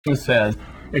says,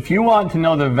 if you want to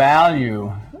know the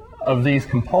value of these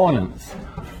components,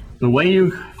 the way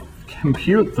you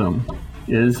compute them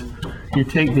is you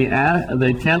take the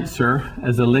tensor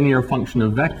as a linear function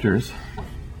of vectors.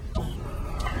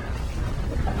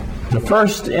 The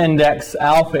first index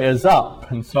alpha is up,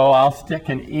 and so I'll stick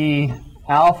an E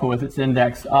alpha with its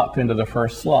index up into the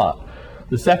first slot.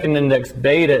 The second index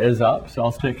beta is up, so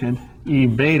I'll stick an E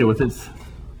beta with its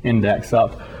index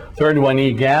up. Third one,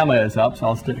 E gamma, is up, so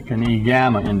I'll stick an E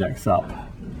gamma index up.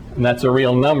 And that's a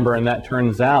real number, and that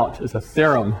turns out as a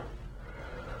theorem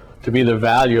to be the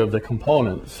value of the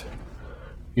components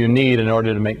you need in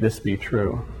order to make this be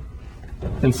true.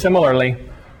 And similarly,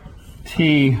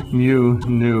 T mu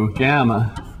nu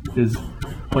gamma is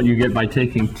what you get by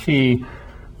taking T,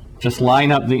 just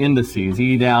line up the indices,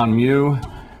 E down mu,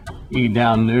 E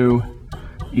down nu,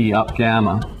 E up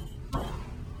gamma.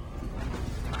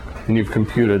 And you've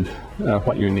computed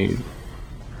what you need.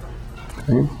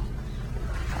 Okay.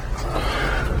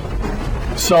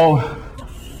 So,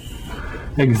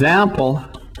 example,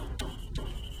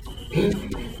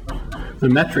 the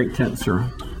metric tensor.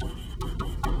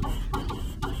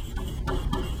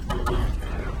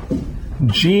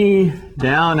 G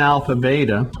down alpha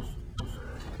beta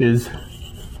is,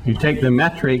 you take the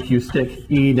metric, you stick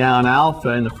E down alpha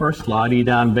in the first slot, E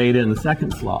down beta in the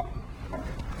second slot.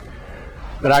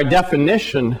 But our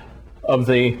definition of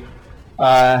the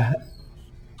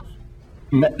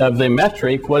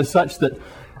metric was such that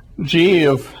G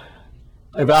of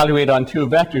evaluated on two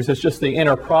vectors is just the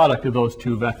inner product of those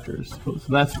two vectors.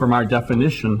 So that's from our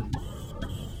definition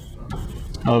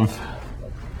of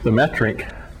the metric.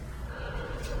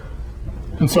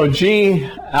 And so G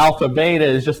alpha beta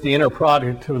is just the inner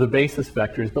product of the basis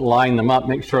vectors, but line them up,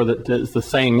 make sure that it's the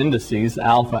same indices,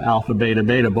 alpha, alpha, beta,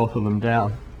 beta, both of them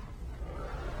down.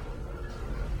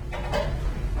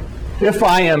 If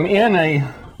I am in a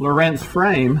Lorentz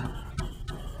frame,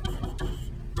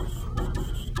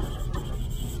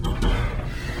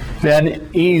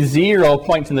 then E0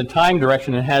 points in the time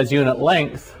direction and has unit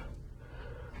length,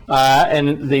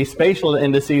 and the spatial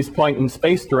indices point in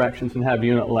space directions and have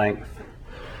unit length.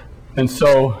 And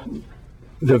so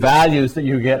the values that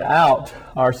you get out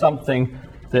are something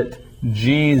that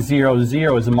G00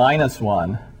 is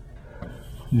 -1,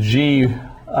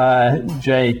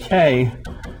 JK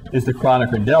is the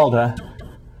Kronecker delta,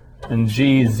 and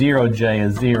G0J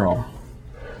is 0.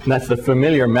 And that's the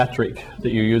familiar metric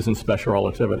that you use in special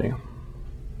relativity.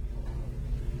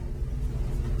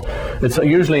 It's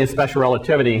usually in special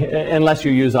relativity, unless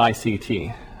you use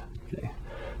ICT. Okay.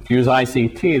 If you use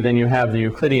ICT, then you have the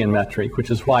Euclidean metric, which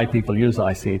is why people use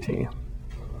ICT.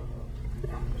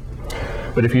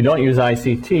 But if you don't use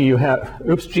ICT, you have,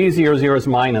 oops, G00 is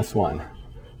 -1.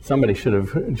 Somebody should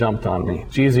have jumped on me.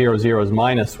 G00 is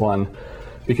 -1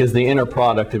 because the inner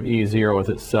product of E0 with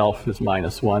itself is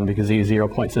 -1 because E0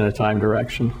 points in a time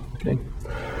direction. Okay.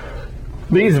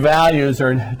 These values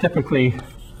are typically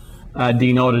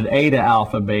denoted eta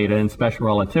alpha beta in special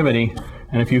relativity.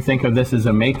 And if you think of this as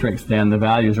a matrix, then the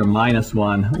values are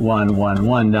 -1, 1, 1,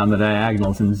 1 down the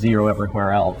diagonals and 0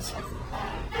 everywhere else.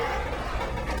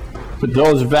 But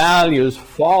those values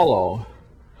follow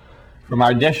from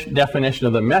our definition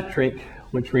of the metric,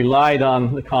 which relied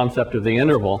on the concept of the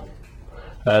interval,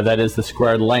 that is the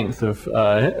squared length of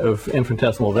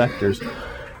infinitesimal vectors,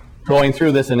 going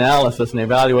through this analysis and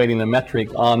evaluating the metric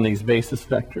on these basis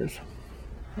vectors.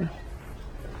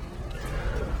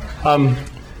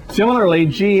 Similarly,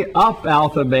 G up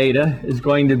alpha beta is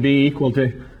going to be equal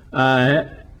to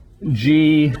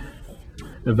G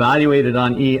evaluated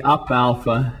on E up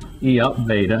alpha, E up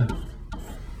beta,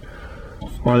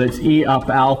 or that's E up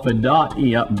alpha dot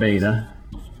E up beta.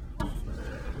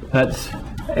 That's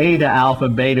eta alpha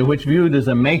beta, which viewed as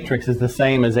a matrix is the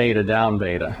same as eta down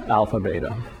beta, alpha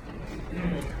beta,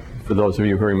 for those of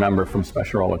you who remember from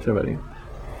special relativity.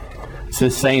 It's the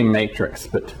same matrix,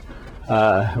 but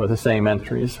with the same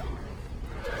entries.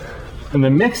 And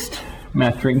the mixed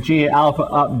metric, G alpha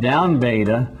up down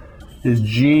beta, is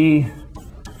G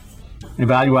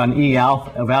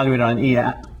evaluated on E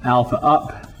alpha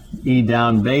up, E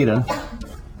down beta,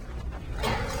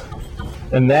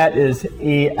 and that is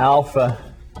E alpha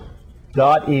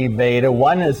dot E beta.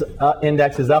 One is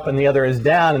index is up and the other is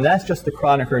down, and that's just the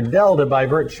Kronecker delta by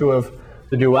virtue of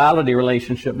the duality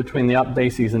relationship between the up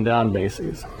bases and down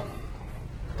bases.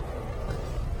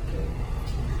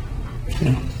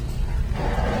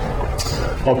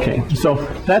 Okay, so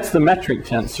that's the metric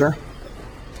tensor.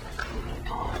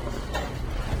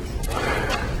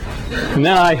 And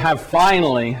then I have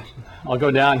finally, I'll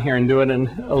go down here and do it in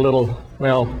a little,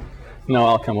 well, no,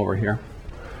 I'll come over here.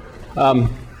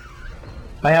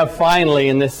 I have finally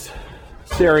in this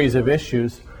series of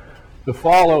issues the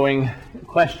following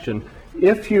question.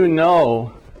 If you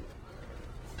know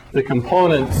the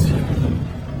components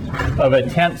of a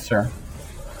tensor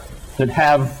that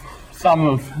have some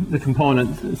of the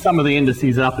components, some of the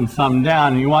indices up and some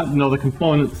down, and you want to know the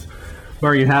components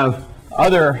where you have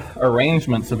other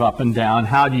arrangements of up and down,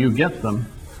 how do you get them?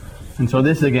 And so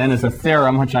this again is a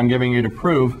theorem which I'm giving you to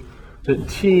prove that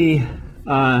T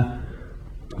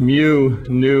mu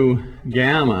nu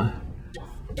gamma,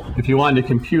 if you wanted to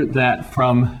compute that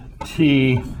from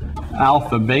T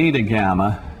alpha beta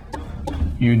gamma,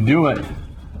 you do it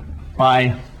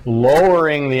by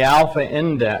lowering the alpha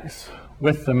index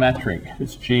with the metric.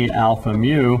 It's G alpha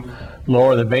mu,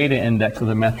 lower the beta index of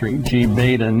the metric, G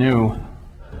beta nu.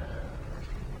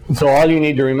 And so all you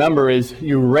need to remember is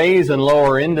you raise and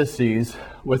lower indices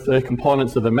with the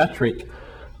components of the metric,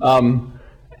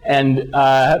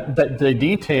 but the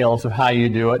details of how you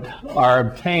do it are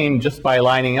obtained just by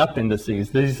lining up indices.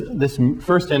 This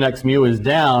first index mu is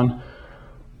down,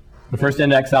 the first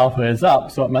index alpha is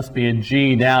up, so it must be a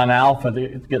G down alpha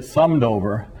that gets summed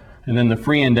over, and then the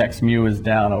free index mu is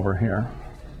down over here,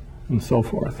 and so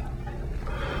forth.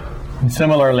 And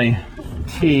similarly,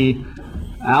 T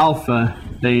alpha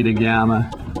beta gamma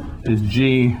is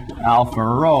G alpha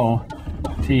rho,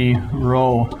 T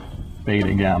rho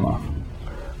beta gamma.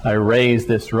 I raise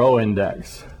this rho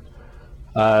index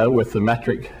with the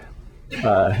metric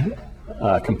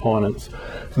components.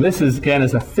 So this is, again,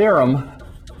 is a theorem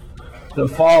that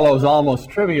follows almost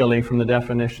trivially from the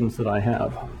definitions that I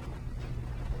have.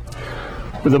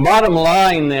 But the bottom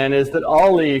line then is that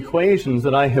all the equations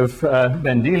that I have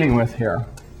been dealing with here,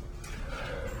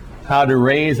 how to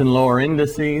raise and lower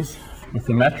indices with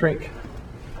the metric,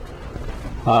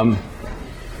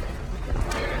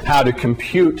 how to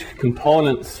compute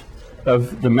components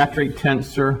of the metric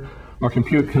tensor or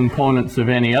compute components of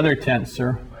any other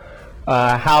tensor,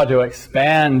 how to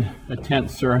expand a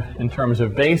tensor in terms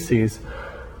of bases.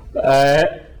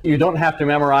 You don't have to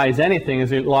memorize anything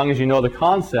as long as you know the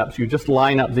concepts. You just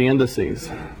line up the indices.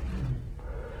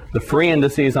 The free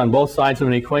indices on both sides of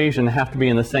an equation have to be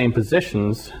in the same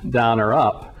positions, down or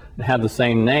up, and have the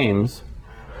same names.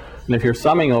 And if you're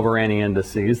summing over any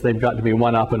indices, they've got to be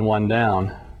one up and one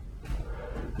down.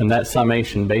 And that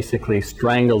summation basically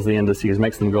strangles the indices,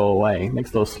 makes them go away,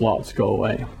 makes those slots go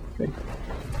away.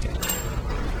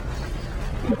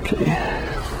 Okay.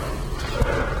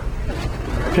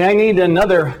 Okay, I need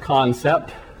another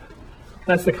concept.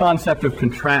 That's the concept of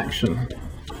contraction.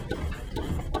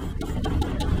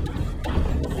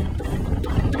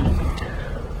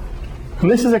 And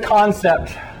this is a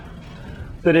concept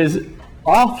that is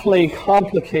awfully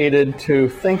complicated to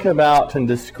think about and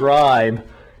describe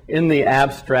in the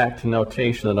abstract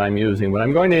notation that I'm using, but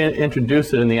I'm going to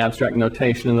introduce it in the abstract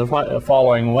notation in the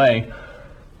following way.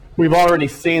 We've already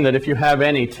seen that if you have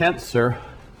any tensor,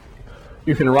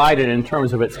 you can write it in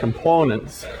terms of its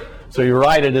components. So you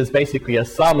write it as basically a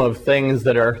sum of things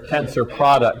that are tensor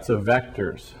products of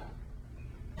vectors.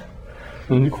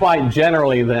 And quite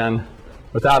generally then,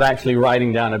 without actually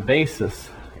writing down a basis,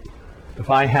 if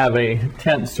I have a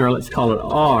tensor, let's call it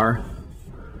R,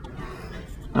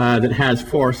 that has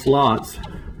 4 slots,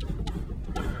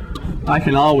 I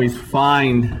can always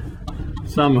find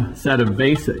some set of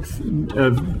basics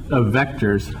of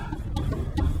vectors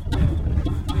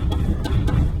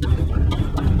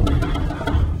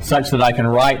such that I can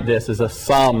write this as a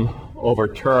sum over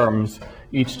terms,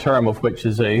 each term of which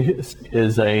is a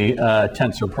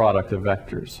tensor product of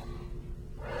vectors.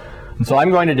 And so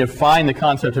I'm going to define the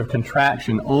concept of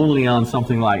contraction only on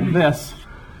something like this,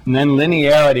 and then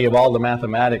linearity of all the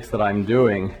mathematics that I'm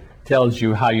doing tells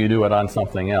you how you do it on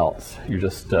something else. You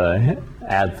just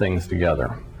add things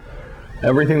together.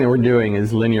 Everything that we're doing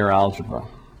is linear algebra.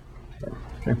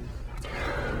 Okay.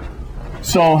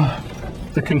 So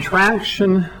the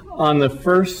contraction on the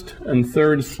first and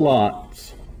third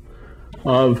slots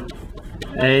of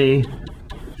A,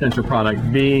 tensor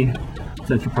product B,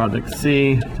 tensor product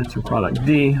C, tensor product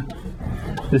D.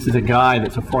 This is a guy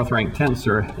that's a 4th rank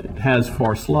tensor. It has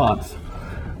 4 slots.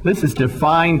 This is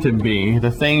defined to be the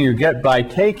thing you get by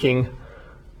taking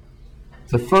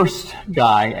the first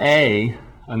guy A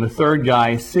and the third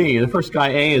guy C. The first guy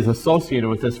A is associated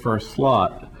with this first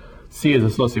slot. C is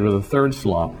associated with the third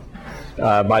slot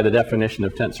by the definition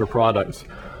of tensor products.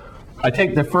 I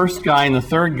take the first guy and the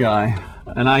third guy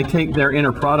and I take their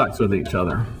inner products with each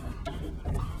other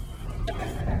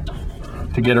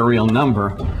to get a real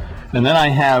number. And then I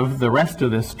have the rest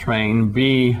of this train,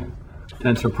 B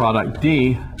tensor product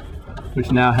D,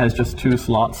 which now has just 2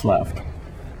 slots left.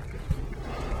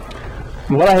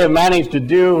 And what I have managed to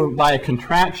do by a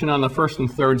contraction on the first and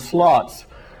third slots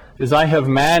is I have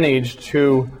managed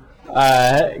to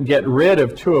get rid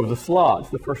of two of the slots,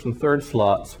 the first and third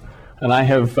slots, and I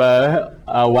have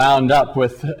wound up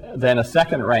with then a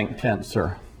second-rank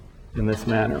tensor in this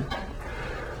manner.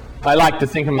 I like to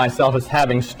think of myself as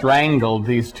having strangled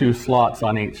these two slots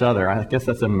on each other. I guess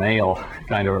that's a male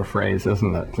kind of a phrase,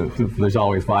 isn't it? There's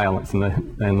always violence in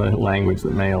the language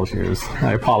that males use.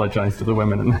 I apologize to the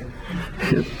women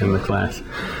in the class.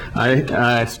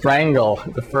 I strangle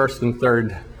the first and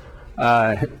third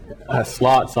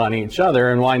slots on each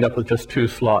other and wind up with just two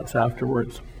slots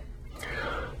afterwards.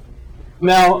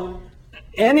 Now,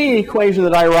 any equation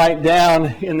that I write down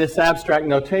in this abstract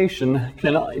notation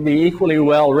can be equally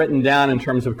well written down in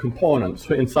terms of components.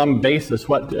 In some basis,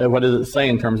 what does it say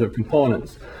in terms of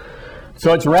components?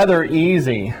 So it's rather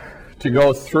easy to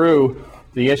go through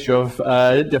the issue of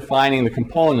defining the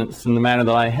components in the manner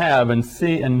that I have and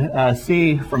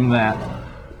see from that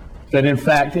in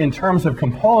fact, in terms of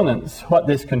components, what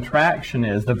this contraction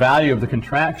is, the value of the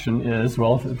contraction is,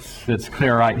 well, it's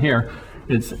clear right here.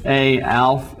 It's A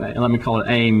alpha, let me call it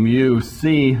A mu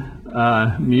C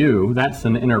mu, that's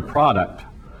an inner product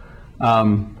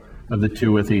of the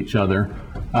two with each other,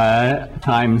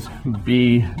 times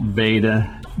B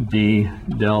beta D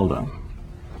delta.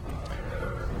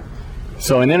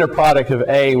 So an inner product of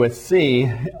A with C,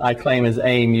 I claim is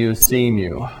A mu C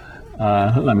mu.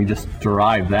 Let me just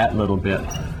derive that a little bit.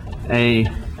 A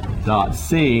dot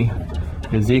C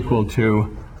is equal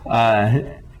to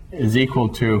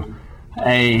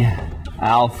A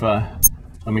alpha,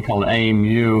 let me call it A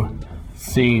mu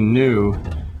C nu,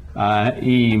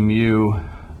 E mu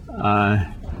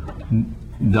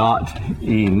dot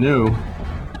E nu.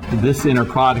 This inner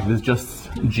product is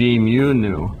just G mu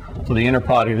nu. So the inner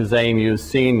product is A mu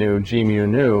C nu, G mu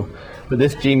nu. But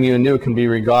this G mu nu can be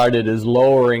regarded as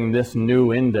lowering this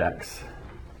nu index,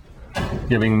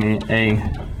 giving me A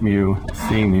mu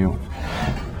C mu.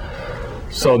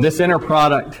 So this inner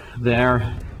product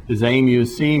there is A mu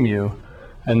C mu,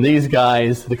 and these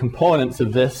guys, the components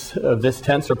of this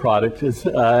tensor product is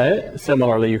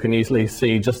similarly, you can easily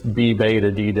see just B beta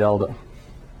D delta.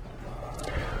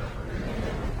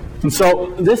 And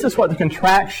so this is what the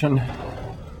contraction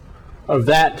of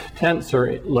that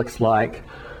tensor looks like.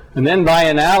 And then by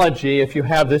analogy, if you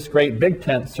have this great big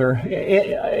tensor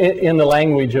in the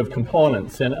language of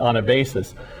components on a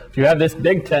basis, if you have this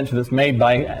big tensor that's made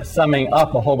by summing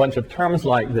up a whole bunch of terms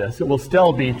like this, it will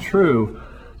still be true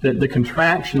that the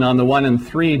contraction on the 1 and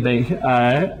 3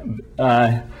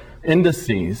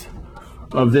 indices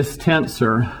of this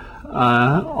tensor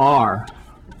R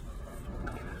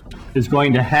is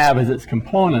going to have as its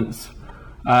components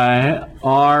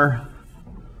R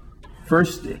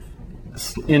first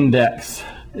index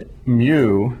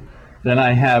mu, then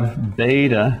I have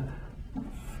beta,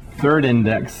 third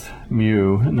index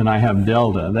mu, and then I have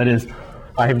delta. That is,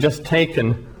 I have just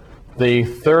taken the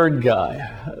third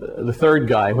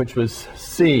guy, which was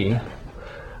C,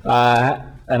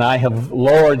 and I have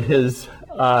lowered his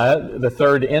the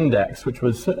third index, which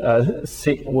was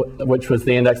C, which was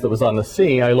the index that was on the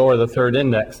C. I lower the third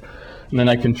index, and then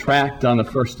I contract on the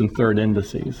first and third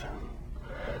indices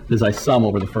as I sum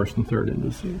over the first and third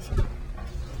indices.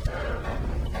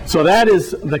 So that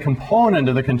is the component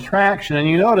of the contraction, and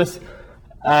you notice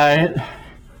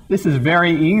this is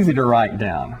very easy to write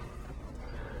down.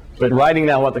 But writing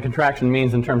down what the contraction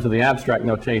means in terms of the abstract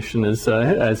notation is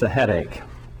a headache.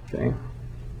 Okay?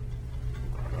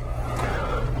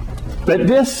 But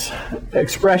this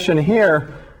expression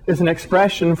here is an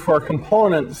expression for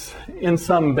components in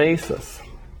some basis.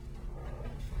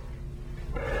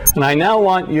 And I now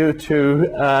want you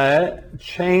to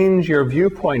change your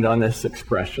viewpoint on this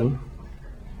expression.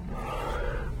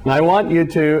 And I want you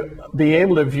to be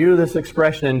able to view this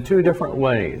expression in two different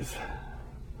ways.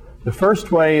 The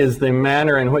first way is the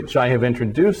manner in which I have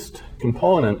introduced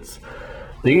components.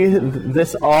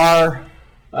 This R,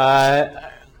 let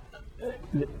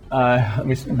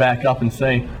me back up and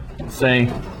say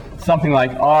something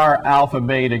like R alpha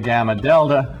beta gamma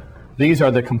delta. These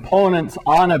are the components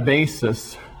on a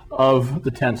basis of the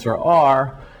tensor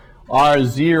R.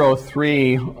 R0,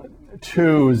 3,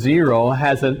 2, 0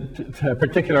 has a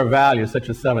particular value, such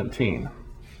as 17.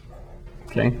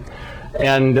 Okay,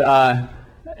 and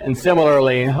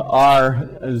similarly,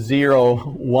 R0,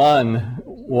 1,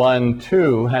 1,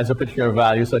 2 has a particular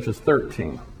value, such as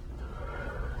 13.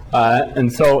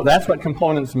 And so that's what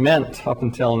components meant up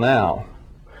until now.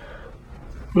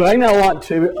 But I now want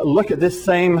to look at this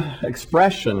same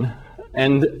expression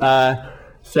and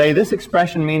say this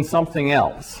expression means something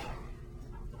else.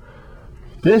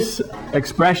 This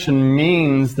expression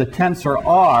means the tensor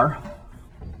R.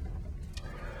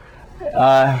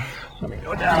 Let me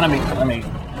go down. Let me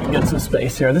get some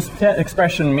space here. This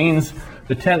expression means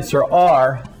the tensor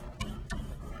R,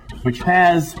 which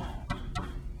has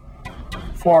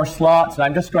 4 slots.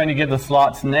 I'm just going to give the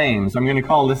slots names. I'm going to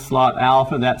call this slot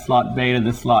alpha, that slot beta,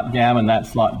 this slot gamma, and that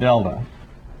slot delta.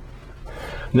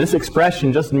 And this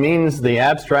expression just means the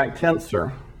abstract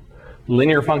tensor,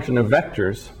 linear function of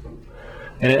vectors,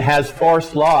 and it has 4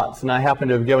 slots, and I happen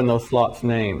to have given those slots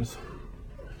names.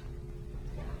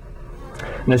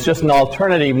 And it's just an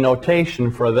alternative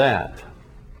notation for that.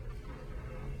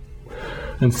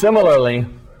 And similarly,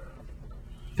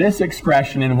 this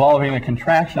expression involving the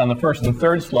contraction on the first and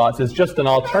third slots is just an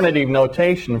alternative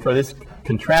notation for this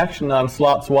contraction on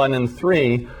slots 1 and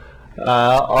 3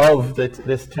 of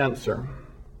this tensor.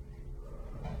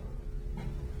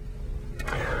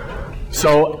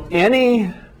 So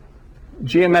any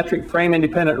geometric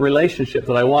frame-independent relationship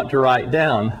that I want to write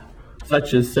down,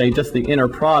 such as, say, just the inner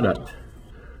product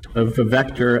of a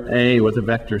vector A with a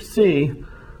vector C,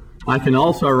 I can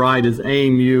also write as A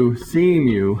mu C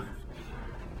mu.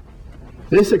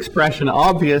 This expression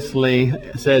obviously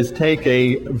says take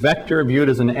a vector viewed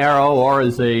as an arrow or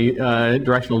as a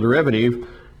directional derivative,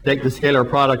 take the scalar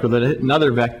product with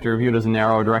another vector viewed as an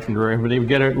arrow or directional derivative,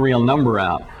 get a real number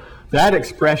out. That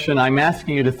expression, I'm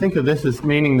asking you to think of this as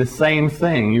meaning the same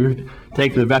thing. You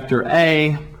take the vector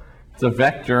A, it's a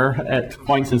vector, it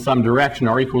points in some direction,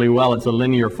 or equally well, it's a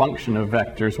linear function of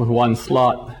vectors with one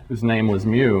slot whose name was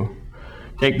mu.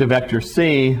 Take the vector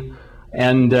C,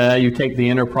 and you take the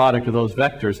inner product of those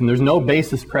vectors, and there's no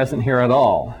basis present here at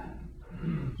all.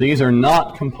 These are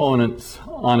not components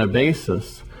on a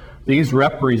basis. These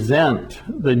represent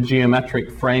the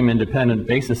geometric frame-independent,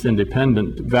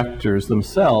 basis-independent vectors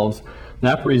themselves.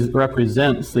 That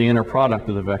represents the inner product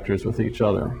of the vectors with each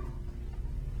other.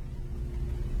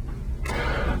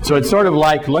 So it's sort of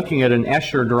like looking at an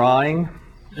Escher drawing.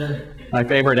 My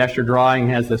favorite Escher drawing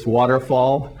has this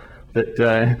waterfall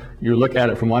that you look at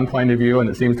it from one point of view and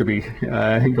it seems to be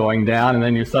going down, and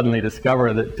then you suddenly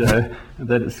discover that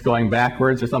that it's going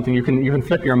backwards or something. You can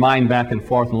flip your mind back and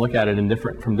forth and look at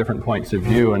it from different points of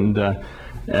view, and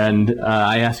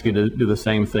I ask you to do the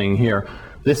same thing here.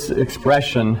 This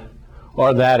expression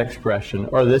or that expression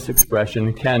or this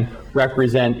expression can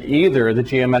represent either the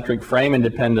geometric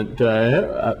frame-independent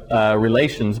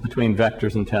relations between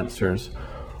vectors and tensors,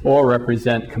 or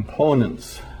represent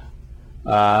components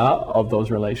of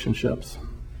those relationships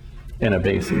in a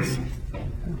basis.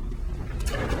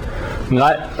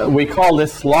 We call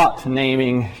this slot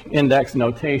naming index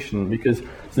notation because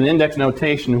it's an index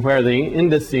notation where the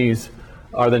indices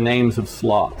are the names of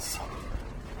slots.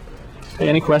 Okay,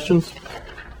 any questions?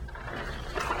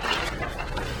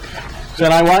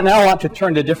 Then I now want to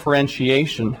turn to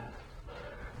differentiation.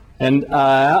 And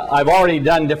I've already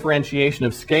done differentiation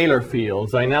of scalar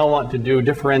fields. I now want to do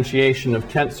differentiation of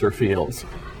tensor fields.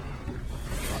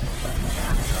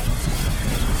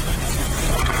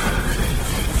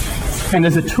 And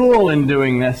as a tool in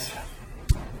doing this,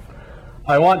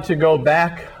 I want to go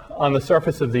back on the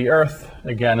surface of the Earth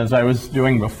again, as I was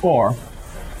doing before,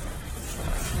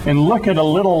 and look at a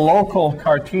little local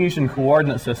Cartesian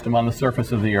coordinate system on the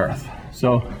surface of the Earth.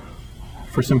 So,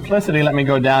 for simplicity, let me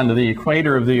go down to the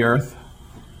equator of the Earth.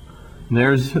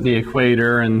 There's the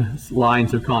equator and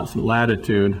lines of constant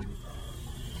latitude,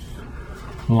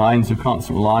 lines of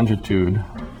constant longitude.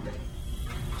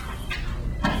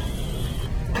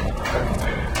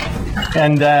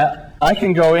 And I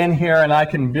can go in here and I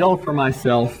can build for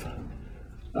myself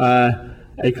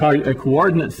a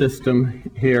coordinate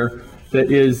system here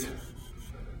that is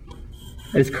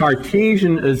as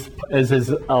Cartesian as is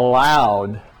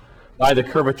allowed by the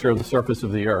curvature of the surface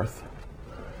of the Earth.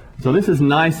 So this is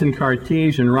nice and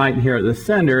Cartesian right here at the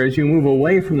center. As you move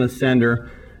away from the center,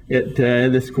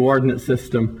 this coordinate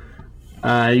system,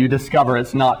 you discover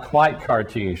it's not quite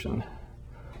Cartesian.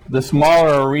 The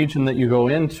smaller a region that you go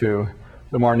into,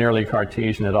 the more nearly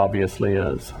Cartesian it obviously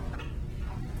is.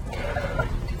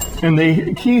 And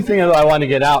the key thing that I want to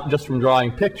get out just from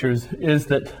drawing pictures is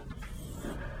that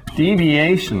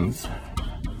deviations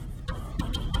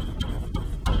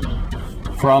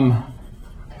from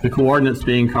the coordinates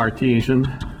being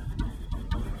Cartesian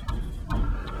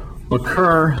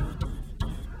occur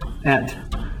at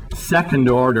second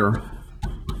order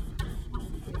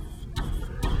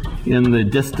in the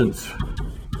distance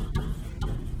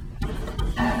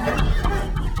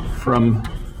from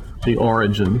the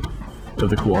origin of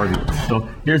the coordinates. So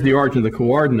here's the origin of the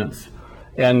coordinates,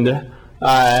 and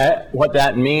what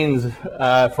that means,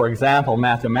 for example,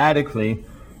 mathematically,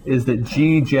 is that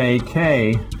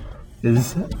GJK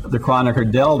is the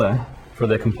Kronecker delta for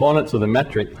the components of the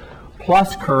metric,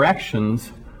 plus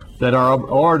corrections that are of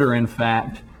order, in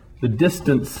fact, the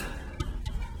distance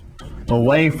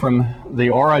away from the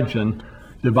origin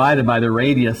divided by the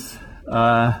radius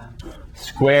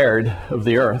squared of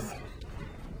the Earth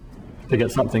to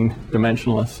get something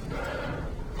dimensionless.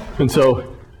 And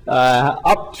so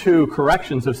up to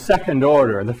corrections of second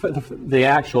order, the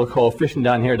actual coefficient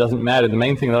down here doesn't matter. The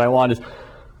main thing that I want is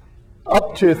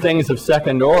up to things of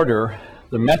second order,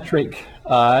 the metric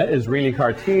is really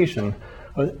Cartesian.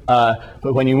 But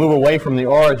when you move away from the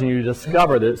origin, you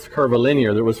discover that it's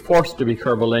curvilinear. That was forced to be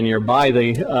curvilinear by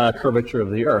the curvature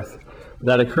of the Earth.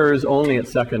 That occurs only at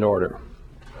second order.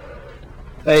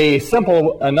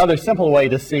 Another simple way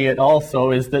to see it also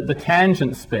is that the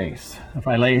tangent space, if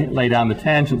I lay down the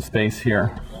tangent space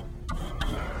here,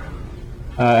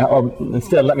 or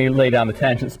instead let me lay down the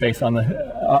tangent space on the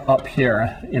up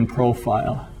here in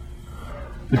profile.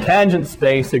 The tangent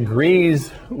space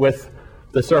agrees with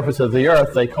the surface of the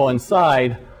Earth. They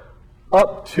coincide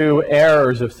up to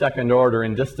errors of second order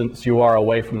in distance you are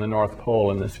away from the North Pole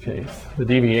in this case. The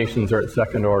deviations are at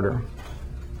second order.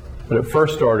 But at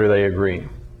first order, they agree.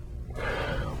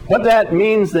 What that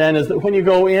means then is that when you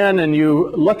go in and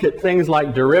you look at things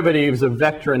like derivatives of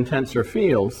vector and tensor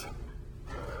fields,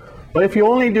 but if you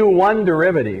only do one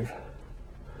derivative,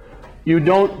 you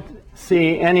don't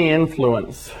see any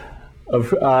influence of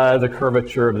the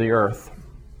curvature of the Earth.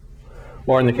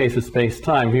 Or in the case of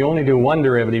space-time, if you only do one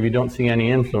derivative, you don't see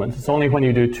any influence. It's only when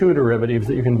you do two derivatives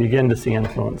that you can begin to see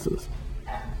influences.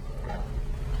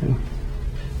 Okay.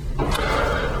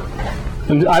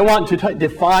 And I want to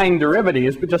define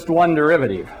derivatives, but just one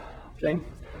derivative. Okay?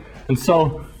 And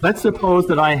so let's suppose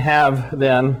that I have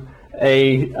then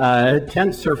a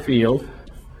tensor field,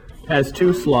 has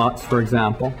two slots, for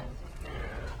example,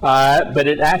 but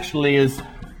it actually is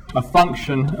a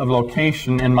function of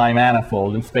location in my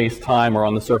manifold in space-time or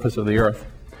on the surface of the Earth.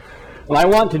 And I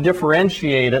want to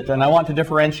differentiate it, and I want to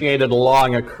differentiate it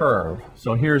along a curve.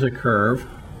 So here's a curve.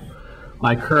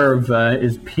 My curve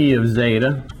is P of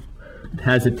zeta. It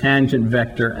has a tangent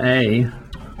vector A,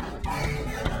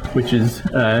 which is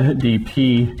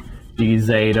dp d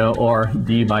zeta, or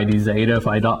d by d zeta if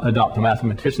I adopt the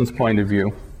mathematician's point of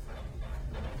view.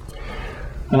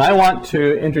 And I want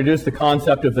to introduce the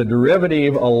concept of the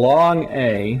derivative along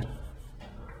A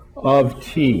of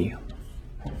t.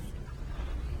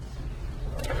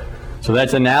 So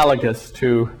that's analogous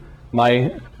to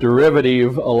my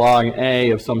derivative along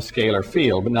A of some scalar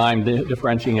field, but now I'm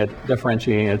differentiating a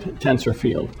tensor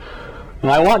field.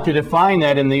 And I want to define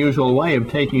that in the usual way of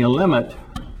taking a limit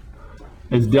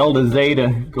as delta zeta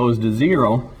goes to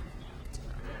 0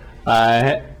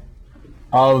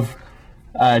 of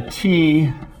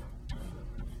t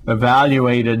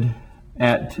evaluated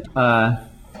at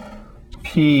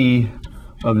p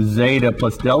of zeta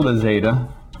plus delta zeta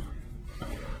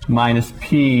minus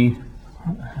p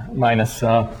minus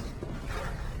so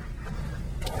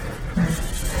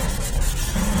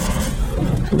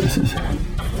this is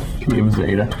p of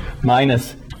zeta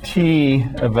minus t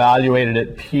evaluated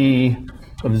at p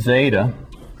of zeta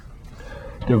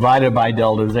divided by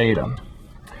delta zeta.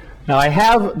 Now I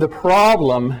have the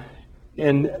problem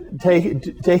in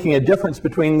taking a difference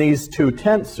between these two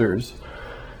tensors.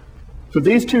 So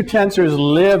these two tensors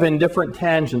live in different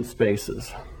tangent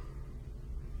spaces.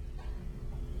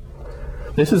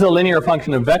 This is a linear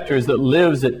function of vectors that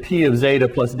lives at p of zeta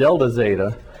plus delta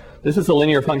zeta. This is a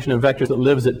linear function of vectors that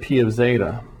lives at p of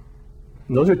zeta.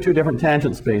 And those are two different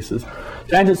tangent spaces.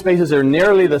 Tangent spaces are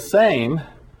nearly the same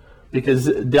because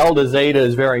delta zeta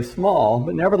is very small,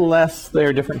 but nevertheless they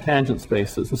are different tangent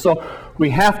spaces. And so we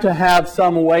have to have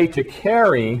some way to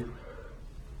carry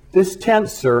this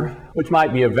tensor, which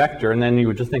might be a vector, and then you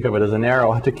would just think of it as an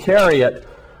arrow, to carry it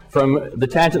from the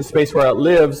tangent space where it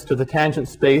lives to the tangent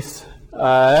space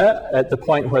at the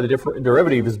point where the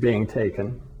derivative is being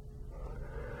taken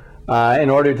in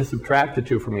order to subtract the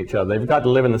two from each other. They've got to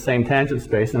live in the same tangent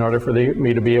space in order for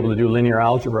me to be able to do linear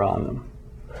algebra on them.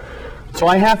 So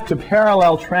I have to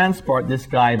parallel transport this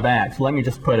guy back. So let me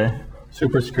just put a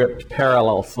superscript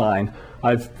parallel sign.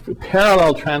 I've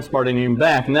parallel transported him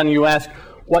back, and then you ask,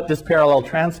 what does parallel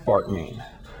transport mean?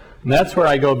 And that's where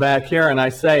I go back here and I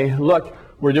say, look,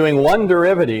 we're doing one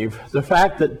derivative. The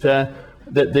fact that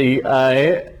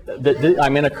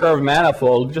I'm in a curved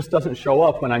manifold just doesn't show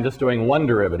up when I'm just doing one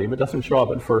derivative. It doesn't show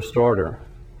up at first order.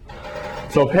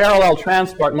 So parallel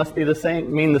transport must be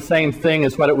mean the same thing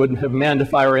as what it would have meant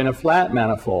if I were in a flat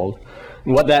manifold.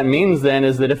 And what that means then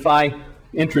is that if I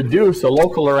introduce a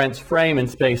local Lorentz frame in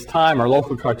space-time or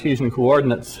local Cartesian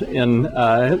coordinates on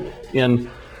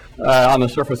the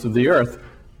surface of the Earth.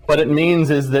 What it means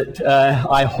is that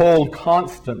I hold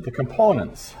constant the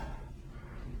components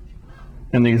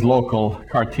in these local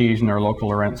Cartesian or local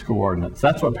Lorentz coordinates.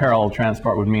 That's what parallel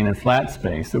transport would mean in flat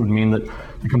space. It would mean that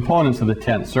the components of the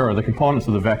tensor or the components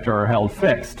of the vector are held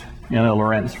fixed in a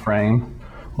Lorentz frame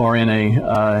or in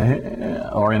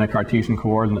a Cartesian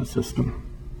coordinate system.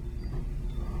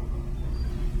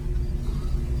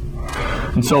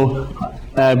 And so,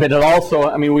 but it also,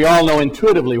 I mean, we all know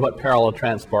intuitively what parallel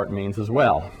transport means as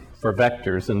well for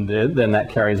vectors, and then that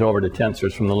carries over to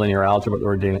tensors from the linear algebra that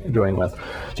we're doing with.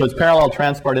 So it's parallel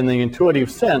transport in the intuitive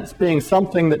sense, being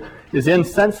something that is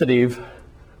insensitive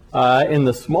in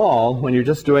the small when you're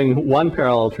just doing one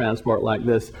parallel transport like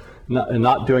this,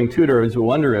 not doing two derivatives but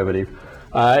one derivative.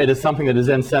 It is something that is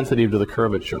insensitive to the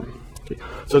curvature. Okay.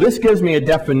 So this gives me a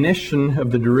definition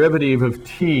of the derivative of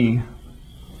t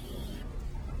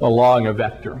along a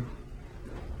vector.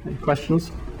 Any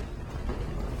questions?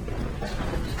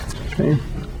 Okay.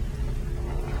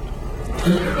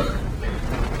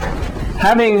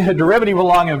 Having a derivative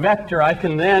along a vector, I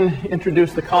can then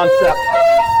introduce the concept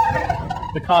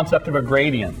of a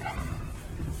gradient.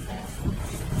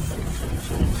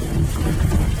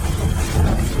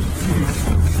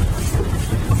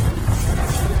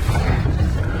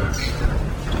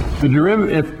 The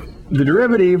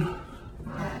derivative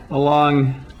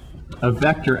along a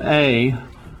vector A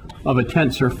of a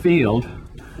tensor field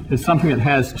is something that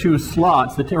has two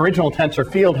slots. The original tensor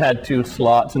field had two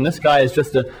slots, and this guy is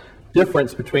just a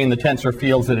difference between the tensor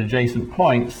fields at adjacent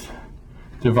points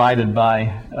divided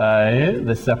by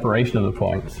the separation of the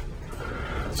points.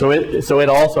 So it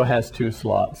also has two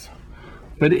slots.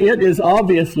 But it is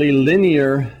obviously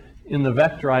linear in the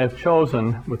vector I have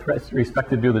chosen with respect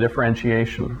to do the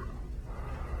differentiation.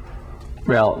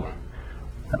 Well,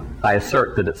 I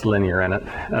assert that it's linear in it.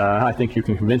 I think you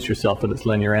can convince yourself that it's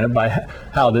linear in it by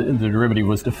how the derivative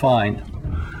was defined.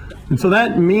 And so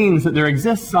that means that there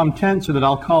exists some tensor that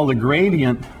I'll call the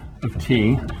gradient of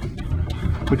t,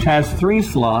 which has three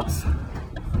slots.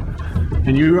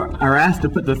 And you are asked to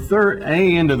put the third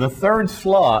A into the third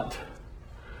slot,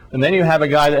 and then you have a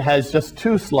guy that has just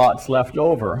two slots left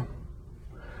over.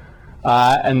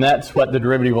 And that's what the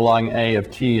derivative along A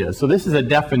of t is. So this is a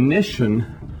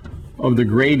definition of the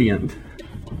gradient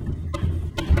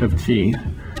of t.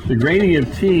 The gradient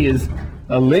of t is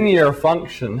a linear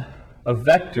function of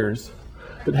vectors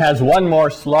that has one more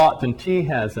slot than t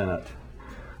has in it.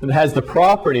 It has the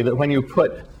property that when you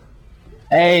put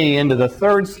A into the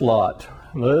third slot,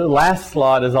 the last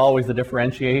slot is always the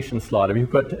differentiation slot. If you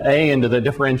put A into the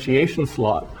differentiation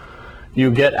slot,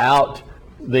 you get out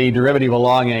the derivative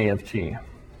along A of t.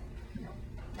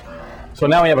 So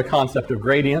now we have a concept of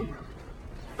gradient.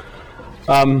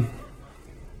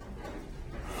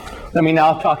 Let me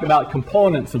now talk about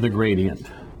components of the gradient.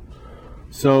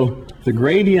 So the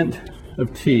gradient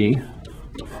of t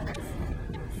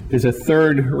is a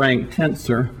third-rank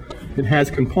tensor. It has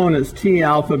components t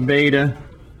alpha beta,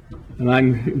 and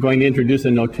I'm going to introduce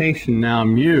a notation now,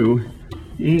 mu,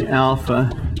 e alpha,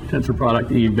 tensor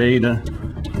product e beta,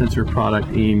 tensor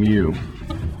product e mu.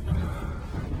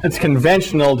 It's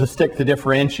conventional to stick the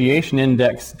differentiation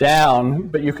index down,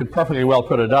 but you could perfectly well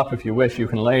put it up if you wish. You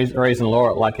can raise and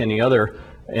lower it like any other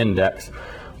index.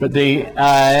 But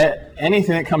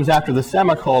anything that comes after the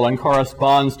semicolon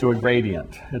corresponds to a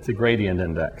gradient. It's a gradient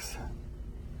index.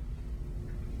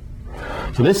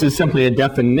 So this is simply a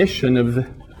definition of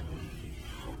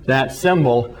that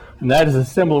symbol, and that is a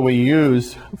symbol we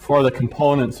use for the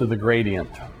components of the gradient.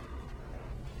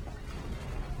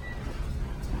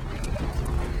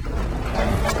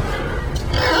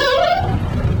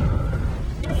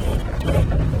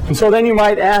 And so then you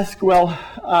might ask, well,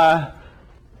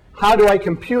 how do I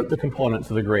compute the components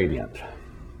of the gradient?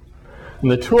 And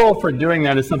the tool for doing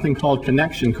that is something called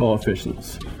connection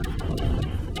coefficients.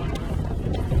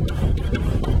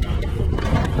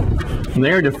 And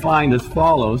they are defined as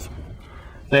follows,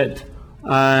 that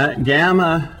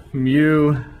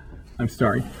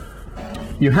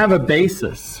you have a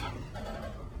basis.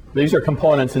 These are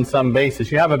components in some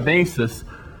basis. You have a basis,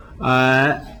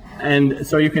 and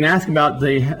so you can ask about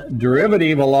the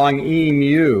derivative along E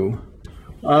mu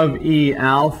of E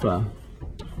alpha.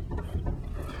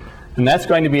 And that's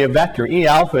going to be a vector. E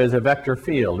alpha is a vector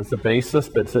field. It's a basis,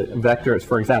 but it's a vector. It's,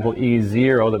 for example,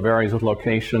 E0 that varies with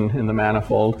location in the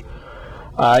manifold.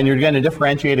 And you're going to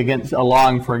differentiate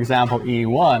along, for example,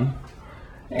 E1.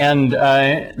 And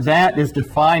that is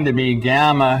defined to be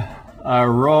gamma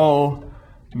rho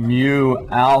mu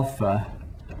alpha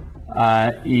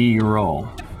E rho.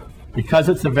 Because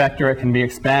it's a vector, it can be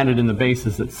expanded in the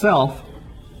basis itself.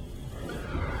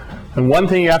 And one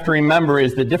thing you have to remember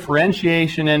is the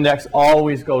differentiation index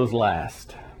always goes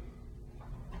last.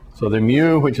 So the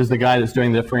mu, which is the guy that's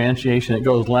doing the differentiation, it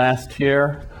goes last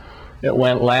here. It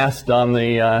went last on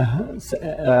the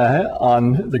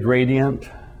gradient.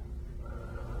 So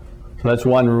that's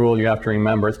one rule you have to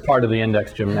remember. It's part of the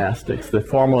index gymnastics. The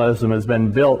formalism has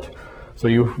been built so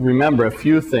you remember a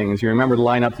few things. You remember to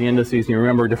line up the indices, and you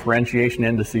remember differentiation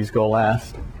indices go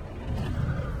last.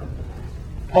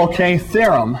 Okay,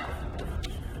 theorem.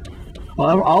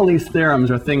 Well, all these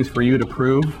theorems are things for you to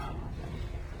prove.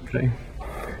 Okay,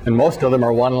 and most of them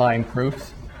are one-line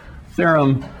proofs.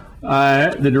 Theorem,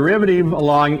 the derivative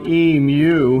along E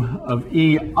mu of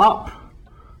E up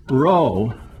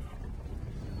rho.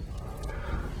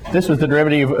 This was the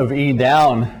derivative of E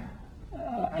down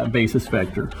basis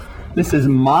vector. This is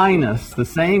minus the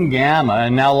same gamma,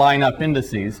 and now line up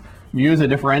indices. Mu is a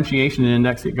differentiation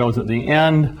index, it goes at the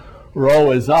end.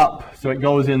 Rho is up, so it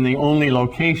goes in the only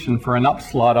location for an up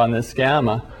slot on this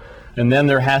gamma. And then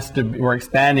there has to be, we're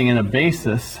expanding in a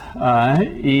basis,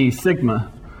 E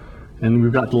sigma, and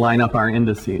we've got to line up our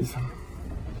indices.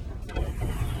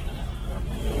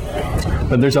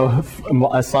 But there's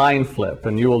a sign flip,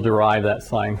 and you will derive that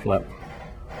sign flip,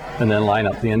 and then line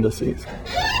up the indices.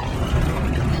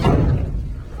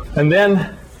 And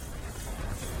then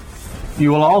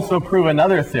you will also prove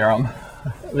another theorem.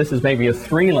 This is maybe a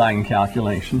three-line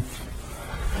calculation.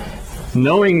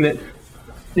 Knowing that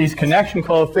these connection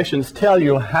coefficients tell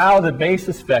you how the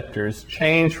basis vectors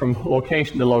change from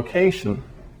location to location,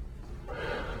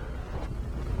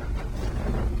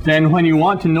 then when you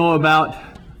want to know about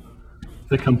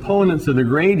the components of the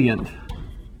gradient,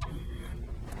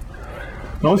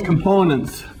 those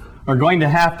components are going to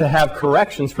have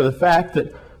corrections for the fact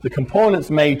that the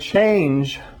components may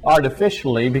change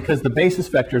artificially because the basis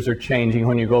vectors are changing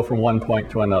when you go from one point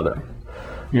to another.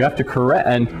 You have to correct,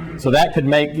 and so that could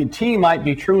make, T might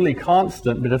be truly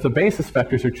constant, but if the basis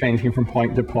vectors are changing from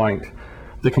point to point,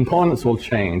 the components will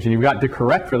change, and you've got to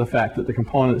correct for the fact that the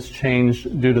components change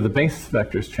due to the basis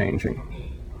vectors changing.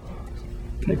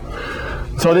 Okay.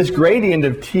 So this gradient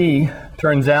of T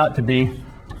turns out to be,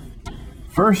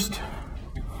 first,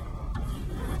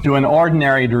 do an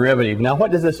ordinary derivative. Now what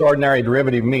does this ordinary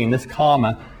derivative mean, this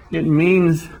comma? It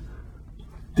means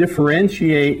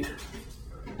differentiate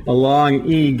along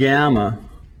E gamma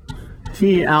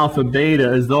T alpha beta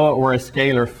as though it were a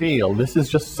scalar field. This is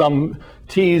just some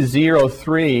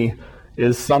T03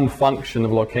 is some function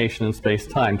of location in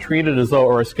space-time. Treat it as though it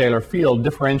were a scalar field,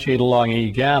 differentiate along E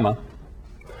gamma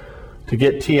to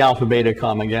get T alpha beta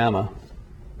comma gamma.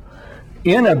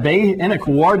 In a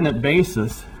coordinate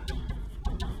basis,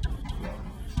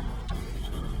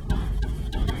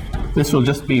 this will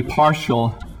just be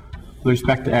partial with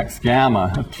respect to x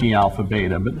gamma of T alpha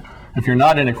beta. But if you're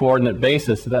not in a coordinate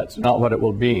basis, that's not what it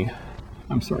will be.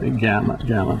 I'm sorry, gamma.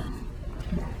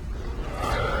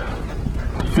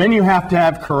 Then you have to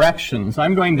have corrections.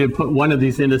 I'm going to put one of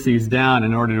these indices down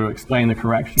in order to explain the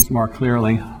corrections more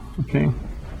clearly. Okay.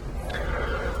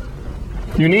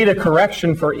 You need a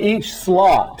correction for each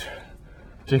slot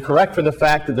to correct for the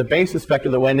fact that the basis vector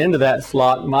that went into that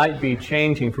slot might be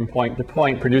changing from point to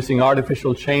point, producing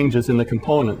artificial changes in the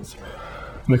components.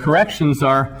 And the corrections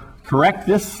are, correct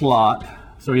this slot,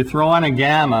 so you throw on a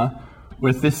gamma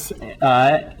with this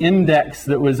index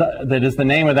that is the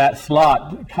name of that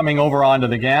slot coming over onto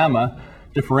the gamma,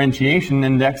 differentiation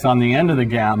index on the end of the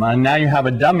gamma, and now you have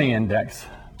a dummy index,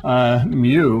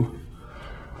 mu,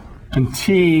 and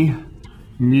T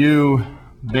mu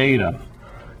beta.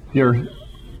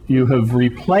 You have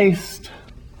replaced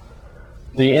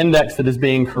the index that is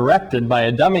being corrected by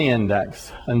a dummy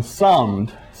index and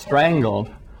summed, strangled,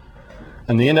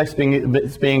 and the index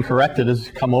that's being corrected has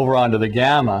come over onto the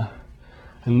gamma,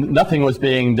 and nothing was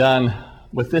being done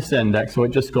with this index, so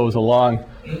it just goes along,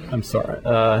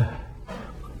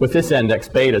 with this index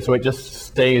beta, so it just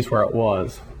stays where it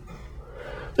was.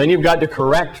 Then you've got to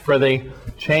correct for the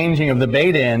changing of the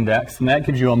beta index, and that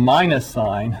gives you a minus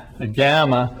sign, a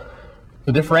gamma.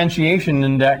 The differentiation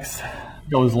index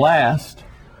goes last.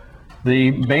 The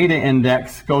beta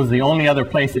index goes the only other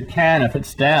place it can if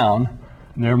it's down.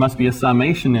 There must be a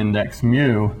summation index,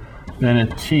 mu, then a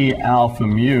T alpha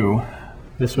mu.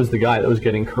 This was the guy that was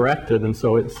getting corrected, and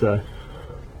so it's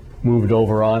moved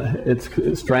over on, it's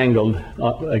strangled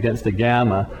up against a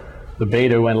gamma. The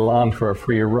beta went along for a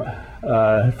free,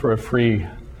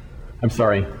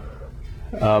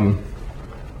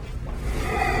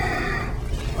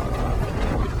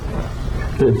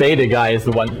 the beta guy is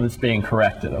the one that's being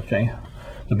corrected, okay?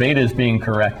 The beta is being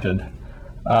corrected.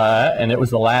 And it was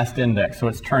the last index, so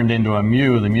it's turned into a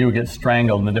mu. The mu gets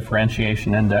strangled, and the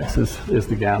differentiation index is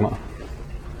the gamma.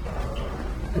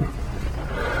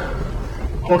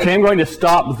 Okay, I'm going to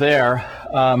stop there,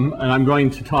 and I'm going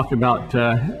to talk about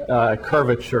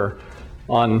curvature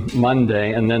on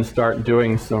Monday, and then start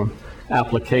doing some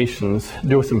applications,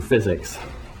 do some physics.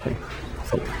 Okay.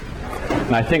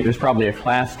 And I think there's probably a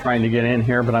class trying to get in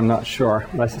here, but I'm not sure.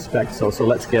 But I suspect so. So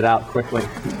let's get out quickly.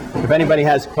 If anybody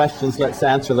has questions, let's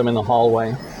answer them in the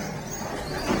hallway.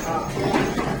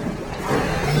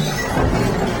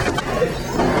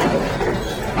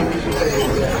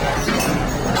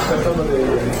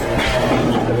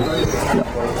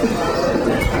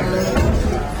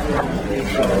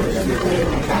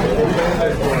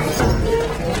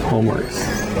 Homeworks.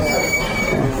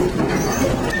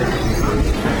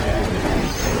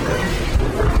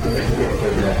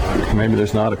 Maybe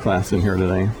there's not a class in here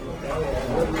today.